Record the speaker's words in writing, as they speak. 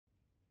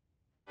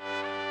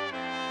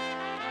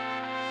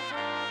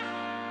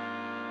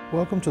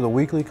Welcome to the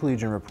weekly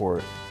Collegian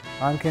Report.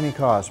 I'm Kenny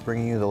Koss,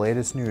 bringing you the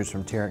latest news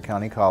from Tarrant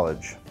County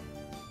College.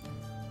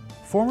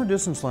 Former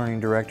distance learning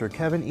director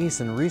Kevin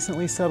Eason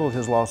recently settled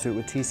his lawsuit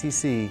with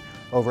TCC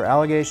over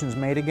allegations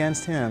made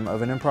against him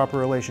of an improper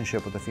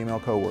relationship with a female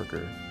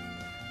coworker.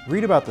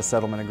 Read about the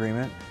settlement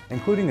agreement,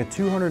 including a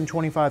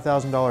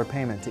 $225,000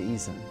 payment to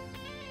Eason.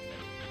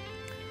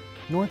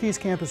 Northeast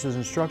Campus's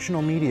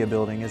instructional media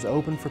building is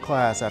open for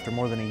class after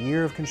more than a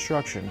year of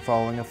construction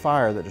following a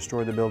fire that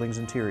destroyed the building's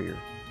interior.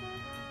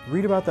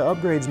 Read about the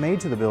upgrades made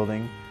to the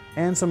building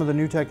and some of the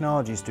new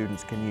technology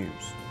students can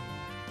use.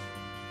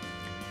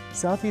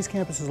 Southeast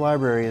Campus's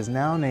library is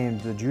now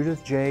named the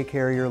Judith J.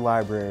 Carrier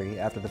Library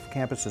after the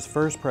campus's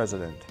first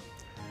president.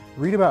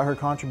 Read about her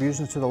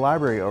contributions to the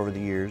library over the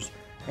years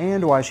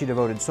and why she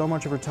devoted so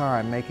much of her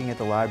time making it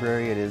the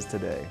library it is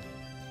today.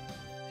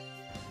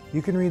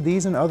 You can read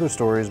these and other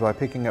stories by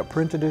picking up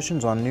print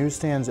editions on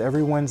newsstands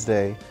every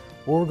Wednesday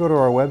or go to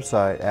our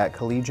website at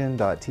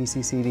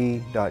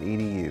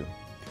collegian.tccd.edu.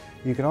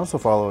 You can also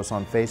follow us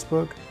on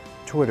Facebook,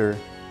 Twitter,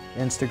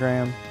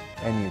 Instagram,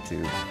 and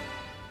YouTube.